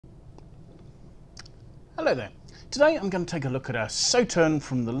Hello there. Today I'm going to take a look at a Sauternes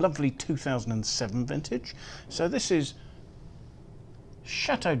from the lovely 2007 vintage. So this is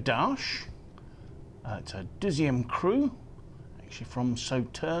Chateau d'Arche. It's a deuxième cru, actually from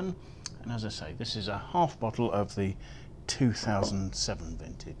Sauternes. And as I say, this is a half bottle of the 2007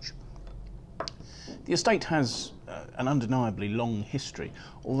 vintage. The estate has an undeniably long history,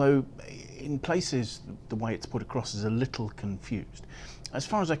 although in places the way it's put across is a little confused. As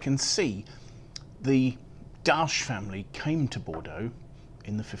far as I can see, the d'Arche family came to Bordeaux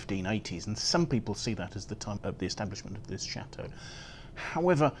in the 1580s, and some people see that as the time of the establishment of this chateau.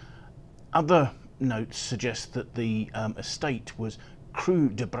 However, other notes suggest that the estate was Cru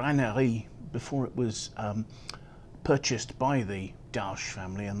de Braneyre before it was purchased by the d'Arche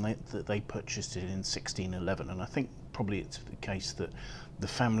family, and that they purchased it in 1611. And I think probably it's the case that the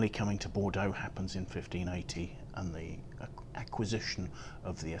family coming to Bordeaux happens in 1580 and the acquisition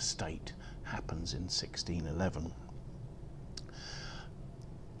of the estate happens in 1611.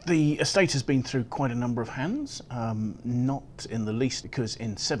 The estate has been through quite a number of hands, not in the least because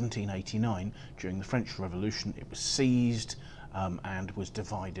in 1789, during the French Revolution, it was seized and was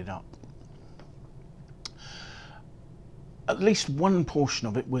divided up. At least one portion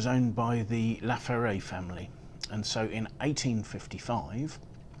of it was owned by the La family, and so in 1855,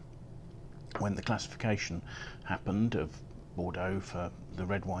 when the classification happened of Bordeaux for the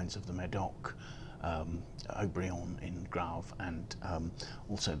red wines of the Médoc, Haut-Brion in Grave, and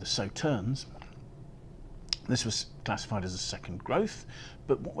also the Sauternes, this was classified as a second growth,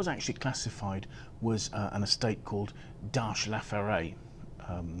 but what was actually classified was an estate called d'Arche La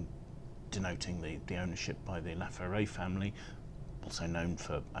denoting the ownership by the La family, also known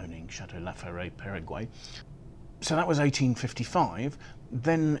for owning Château La Paraguay. So that was 1855.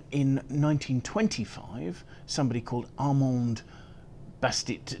 Then in 1925, somebody called Armand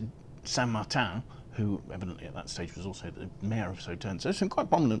Bastit Saint-Martin, who evidently at that stage was also the mayor of Sauternes, so some quite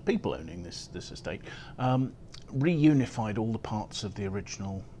prominent people owning this estate, reunified all the parts of the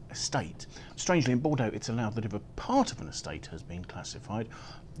original estate. Strangely, in Bordeaux, it's allowed that if a part of an estate has been classified,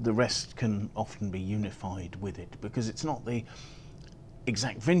 the rest can often be unified with it, because it's not the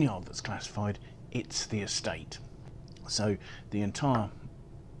exact vineyard that's classified, it's the estate. So the entire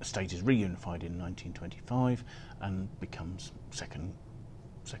estate is reunified in 1925 and becomes second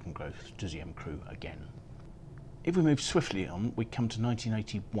growth deuxième cru again. If we move swiftly on, we come to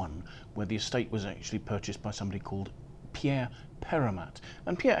 1981, where the estate was actually purchased by somebody called Pierre Perromat.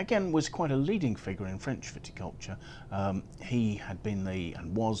 And Pierre, again, was quite a leading figure in French viticulture. He had been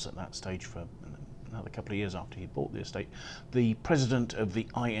and was at that stage for another couple of years after he bought the estate, the president of the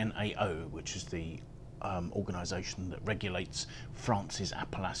INAO, which is the organisation that regulates France's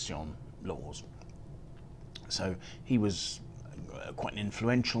appellation laws. So he was quite an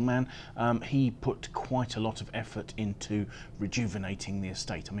influential man. He put quite a lot of effort into rejuvenating the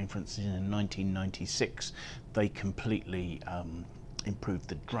estate. I mean, for instance, in 1996, they completely improved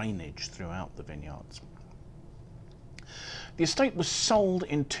the drainage throughout the vineyards. The estate was sold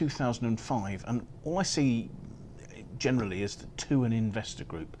in 2005, and all I see generally is to an investor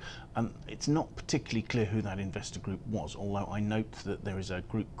group, and it's not particularly clear who that investor group was, although I note that there is a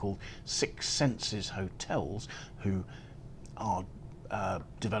group called Six Senses Hotels who are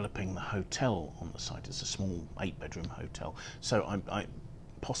developing the hotel on the site. It's a small 8-bedroom hotel, so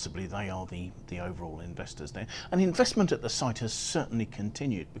possibly they are the overall investors there. And investment at the site has certainly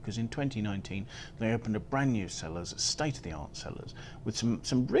continued, because in 2019 they opened a brand new cellars, state-of-the-art cellars, with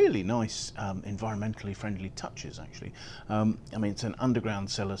some really nice environmentally friendly touches actually. I mean, it's an underground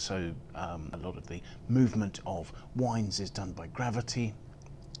cellar, so a lot of the movement of wines is done by gravity.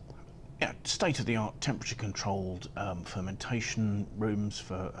 Yeah, state-of-the-art temperature-controlled fermentation rooms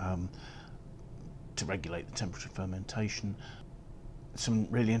for to regulate the temperature of fermentation. Some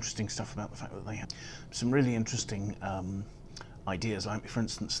really interesting stuff about the fact that they have some really interesting ideas, like, for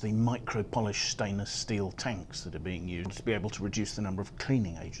instance, the micro-polished stainless steel tanks that are being used to be able to reduce the number of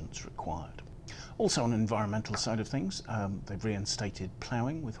cleaning agents required. Also, on the environmental side of things, they've reinstated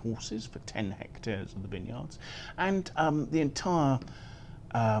ploughing with horses for 10 hectares of the vineyards, and the entire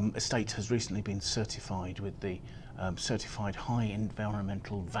estate has recently been certified with the certified high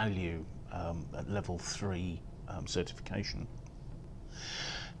environmental value at level 3 certification.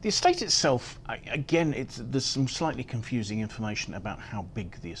 The estate itself, again, there's some slightly confusing information about how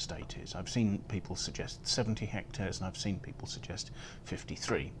big the estate is. I've seen people suggest 70 hectares and I've seen people suggest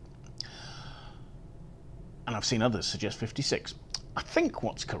 53. And I've seen others suggest 56. I think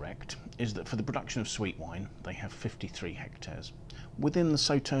what's correct is that for the production of sweet wine, they have 53 hectares. within the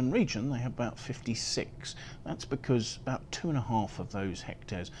Sauternes region they have about 56. That's because about 2.5 of those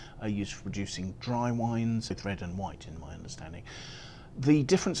hectares are used for producing dry wines, with red and white in my understanding. The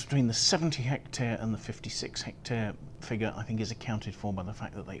difference between the 70 hectare and the 56 hectare figure, I think, is accounted for by the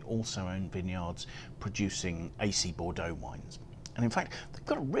fact that they also own vineyards producing AC Bordeaux wines. And in fact, they've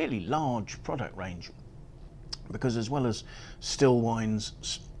got a really large product range, because as well as still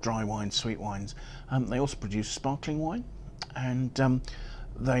wines, dry wines, sweet wines, they also produce sparkling wine, and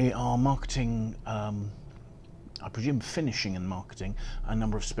they are marketing, I presume finishing and marketing, a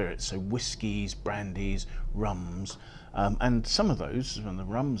number of spirits, so whiskies, brandies, rums, and some of those, and the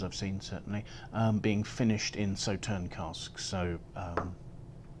rums I've seen certainly, being finished in Sauternes casks, so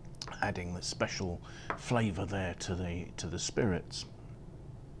adding the special flavour there to the spirits.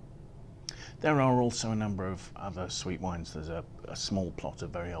 There are also a number of other sweet wines. There's a small plot of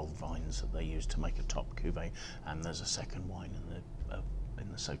very old vines that they use to make a top cuvée, and there's a second wine in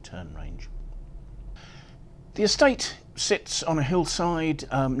the Sauternes range. The estate sits on a hillside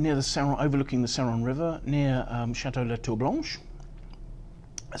near the Sauron, overlooking the Sauron River, near Château La Tour Blanche.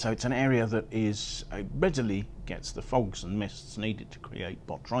 So it's an area that is readily gets the fogs and mists needed to create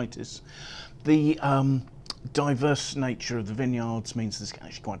botrytis. The diverse nature of the vineyards means there's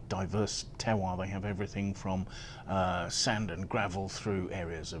actually quite diverse terroir. They have everything from sand and gravel through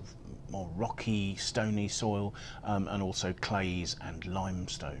areas of more rocky, stony soil, and also clays and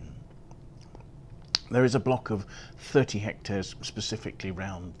limestone. There is a block of 30 hectares specifically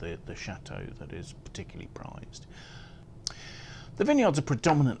round the chateau that is particularly prized. The vineyards are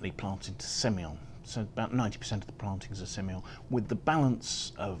predominantly planted to Semillon, so about 90% of the plantings are Semillon, with the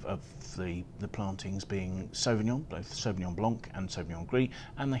balance of the plantings being Sauvignon, both Sauvignon Blanc and Sauvignon Gris,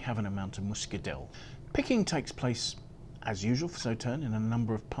 and they have an amount of Muscadel. Picking takes place, as usual for Sauternes, in a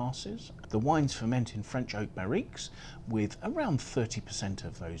number of passes. The wines ferment in French oak barriques, with around 30%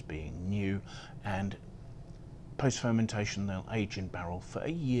 of those being new, and post-fermentation they'll age in barrel for a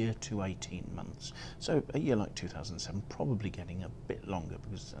year to 18 months. So a year like 2007, probably getting a bit longer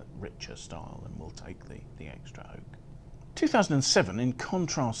because it's a richer style and will take the extra oak. 2007, in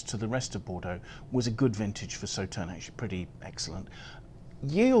contrast to the rest of Bordeaux, was a good vintage for Sauternes, actually pretty excellent.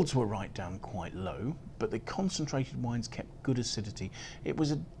 Yields were right down quite low, but the concentrated wines kept good acidity. It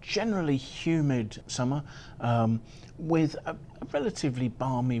was a generally humid summer with a relatively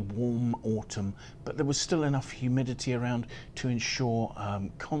balmy, warm autumn, but there was still enough humidity around to ensure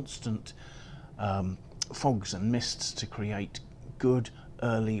constant fogs and mists to create good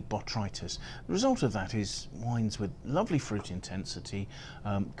early botrytis. The result of that is wines with lovely fruit intensity,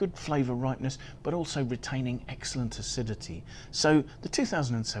 good flavour ripeness, but also retaining excellent acidity. So the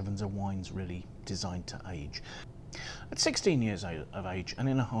 2007s are wines really designed to age. At 16 years of age and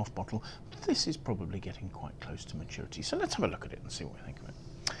in a half bottle, this is probably getting quite close to maturity. So let's have a look at it and see what we think of it.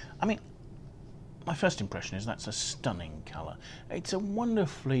 I mean, my first impression is that's a stunning colour. It's a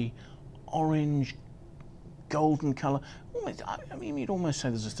wonderfully orange, golden colour. I mean, you'd almost say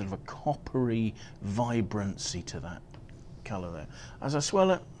there's a sort of a coppery vibrancy to that colour there. As I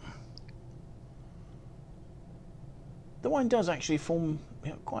swirl it, the wine does actually form,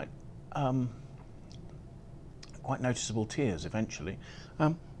 you know, quite noticeable tears eventually.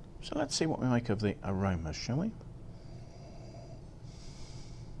 So let's see what we make of the aromas, shall we?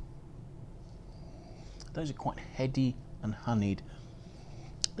 Those are quite heady and honeyed.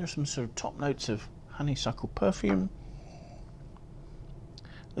 There's some sort of top notes of honeysuckle perfume.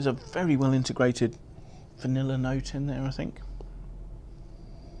 There's a very well integrated vanilla note in there, I think.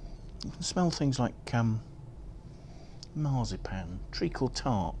 You can smell things like marzipan, treacle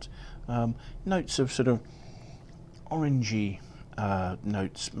tart, notes of sort of orangey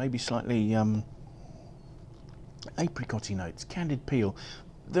notes, maybe slightly apricot-y notes, candied peel.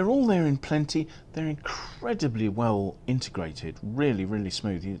 They're all there in plenty. They're incredibly well integrated, really, really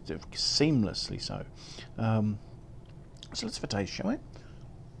smooth, seamlessly so. So let's have a taste, shall we?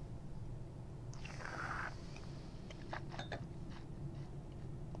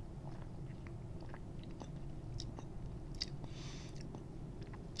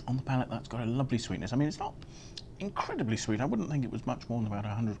 On the palate, that's got a lovely sweetness. I mean, it's not incredibly sweet. I wouldn't think it was much more than about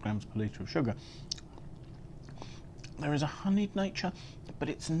 100 grams per litre of sugar. There is a honeyed nature, but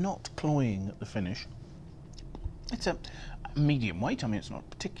it's not cloying at the finish. It's a medium weight. I mean, it's not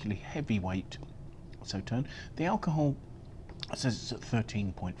particularly heavy weight Sauternes. The alcohol says it's at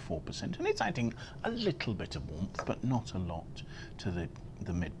 13.4%, and it's adding a little bit of warmth, but not a lot to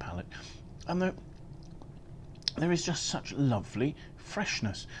the mid palate. And there is just such lovely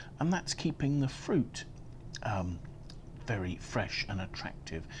freshness, and that's keeping the fruit very fresh and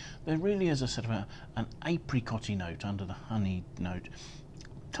attractive. There really is a sort of an apricot-y note under the honey note.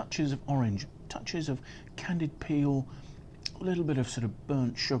 Touches of orange, touches of candied peel, a little bit of sort of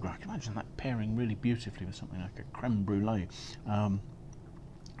burnt sugar. I can imagine that pairing really beautifully with something like a creme brulee,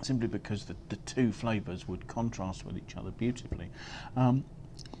 simply because the two flavours would contrast with each other beautifully. And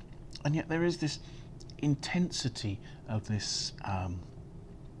yet there is this intensity of this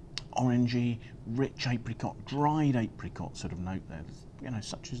orangey, rich apricot, dried apricot sort of note there. You know,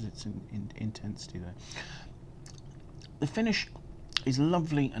 such as its intensity there. The finish is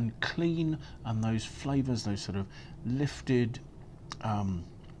lovely and clean, and those flavours, those sort of lifted,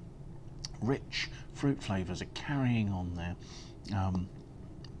 rich fruit flavours are carrying on there.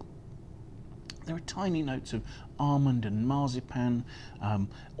 There are tiny notes of almond and marzipan,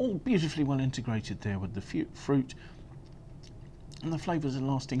 all beautifully well integrated there with the fruit, and the flavours are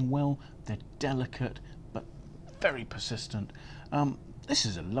lasting well. They're delicate but very persistent. This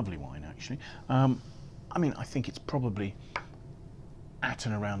is a lovely wine, actually. I mean, I think it's probably at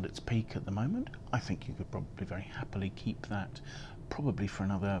and around its peak at the moment. I think you could probably very happily keep that probably for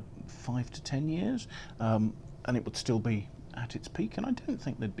another 5 to 10 years, and it would still be at its peak, and I don't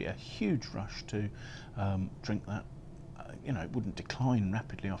think there'd be a huge rush to drink that. You know, it wouldn't decline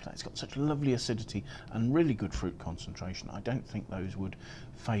rapidly after that. It's got such lovely acidity and really good fruit concentration. I don't think those would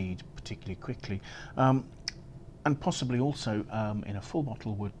fade particularly quickly, and possibly also in a full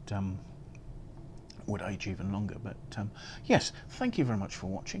bottle would age even longer. But yes, thank you very much for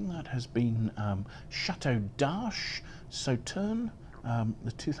watching. That has been Château d'Arche Sauternes,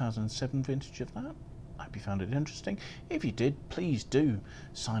 the 2007 vintage of that. I hope you found it interesting. If you did, please do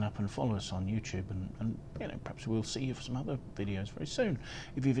sign up and follow us on YouTube, and you know, perhaps we'll see you for some other videos very soon.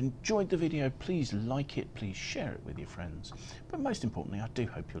 If you've enjoyed the video, please like it, please share it with your friends. But most importantly, I do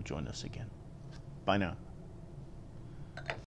hope you'll join us again. Bye now.